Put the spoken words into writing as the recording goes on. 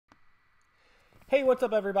Hey, what's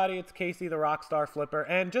up everybody? It's Casey, the Rockstarflipper,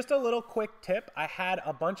 and just a little quick tip. I had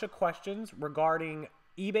a bunch of questions regarding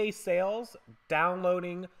eBay sales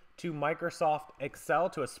downloading to Microsoft Excel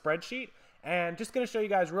to a spreadsheet, and just going to show you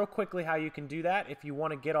guys real quickly how you can do that if you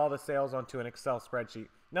want to get all the sales onto an Excel spreadsheet.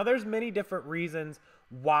 Now, there's many different reasons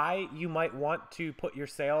why you might want to put your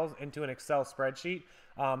sales into an Excel spreadsheet.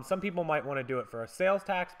 Some people might want to do it for a sales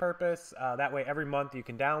tax purpose. That way every month you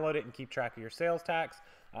can download it and keep track of your sales tax.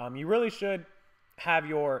 You really should have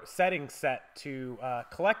your settings set to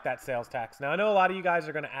collect that sales tax. Now, I know a lot of you guys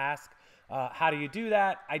are going to ask, how do you do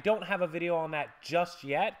that? I don't have a video on that just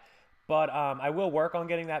yet, but I will work on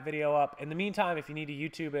getting that video up. In the meantime, if you need to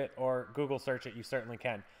YouTube it or Google search it, you certainly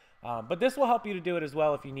can. But this will help you to do it as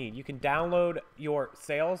well if you need. You can download your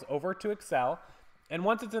sales over to Excel, and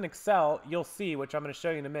once it's in Excel, you'll see, which I'm going to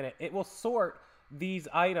show you in a minute, it will sort these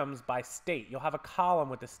items by state. You'll have a column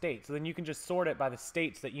with the state, so then you can just sort it by the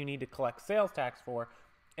states that you need to collect sales tax for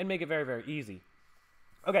and make it very, very easy.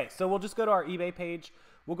 Okay, so we'll just go to our eBay page.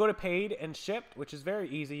 We'll go to paid and shipped, which is very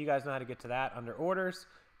easy. You guys know how to get to that under orders,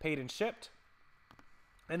 paid and shipped.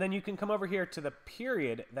 And then you can come over here to the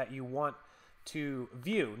period that you want to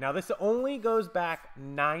view. Now, this only goes back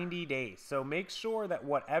 90 days. So make sure that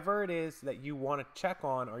whatever it is that you want to check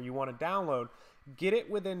on or you want to download, get it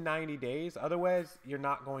within 90 days. Otherwise, you're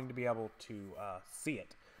not going to be able to see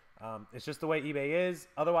it. It's just the way eBay is.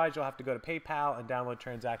 Otherwise, you'll have to go to PayPal and download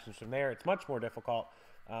transactions from there. It's much more difficult.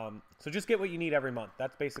 So just get what you need every month.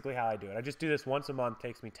 That's basically how I do it. I just do this once a month.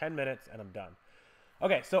 Takes me 10 minutes and I'm done.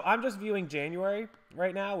 Okay, so I'm just viewing January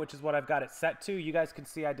right now, which is what I've got it set to. You guys can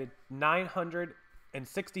see I did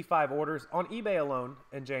 965 orders on eBay alone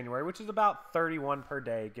in January, which is about 31 per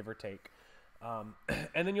day, give or take.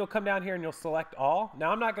 And then you'll come down here and you'll select all. Now,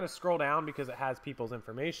 I'm not going to scroll down because it has people's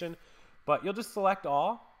information, but you'll just select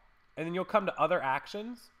all, and then you'll come to other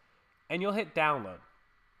actions, and you'll hit download.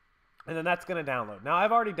 And then that's going to download. Now,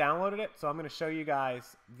 I've already downloaded it, so I'm going to show you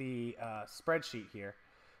guys the spreadsheet here.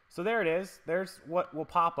 So there it is. There's what will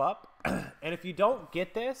pop up. And if you don't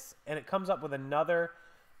get this and it comes up with another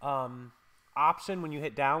option when you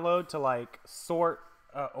hit download to like sort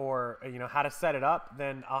or how to set it up,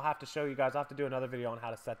 then I'll have to show you guys. I'll have to do another video on how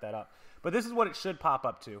to set that up. But this is what it should pop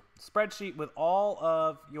up to. Spreadsheet with all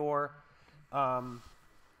of your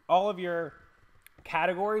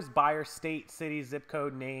categories: buyer, state, city, zip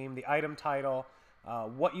code, name, the item title,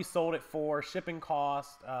 what you sold it for, shipping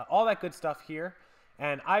cost, all that good stuff here.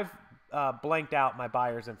 And I've blanked out my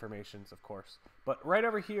buyer's information, of course. But right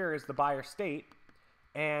over here is the buyer state.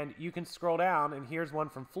 And you can scroll down, and here's one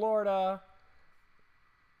from Florida.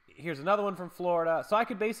 Here's another one from Florida. So I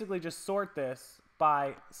could basically just sort this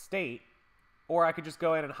by state, or I could just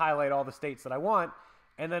go in and highlight all the states that I want,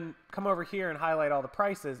 and then come over here and highlight all the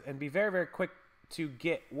prices and be very, very quick to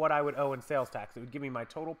get what I would owe in sales tax. It would give me my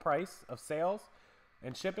total price of sales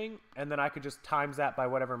and shipping, and then I could just times that by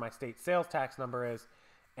whatever my state sales tax number is,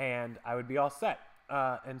 and I would be all set.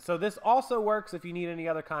 And so this also works if you need any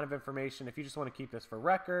other kind of information. If you just want to keep this for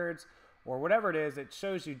records or whatever it is, it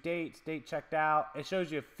shows you dates, date checked out. It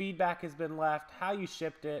shows you if feedback has been left, how you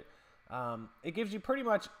shipped it. It gives you pretty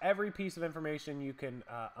much every piece of information you can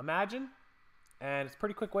imagine, and it's a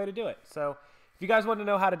pretty quick way to do it. So if you guys want to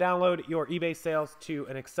know how to download your eBay sales to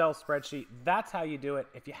an Excel spreadsheet, that's how you do it.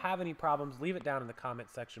 If you have any problems, leave it down in the comment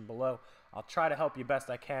section below. I'll try to help you best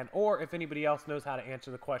I can. Or if anybody else knows how to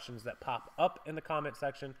answer the questions that pop up in the comment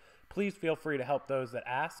section, please feel free to help those that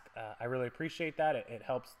ask. I really appreciate that. It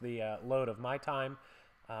helps the load of my time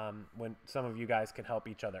when some of you guys can help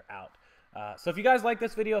each other out. So if you guys like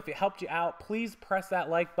this video, if it helped you out, please press that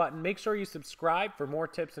like button. Make sure you subscribe for more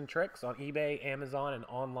tips and tricks on eBay, Amazon, and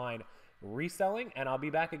online reselling, and I'll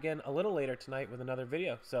be back again a little later tonight with another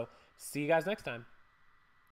video. So see you guys next time.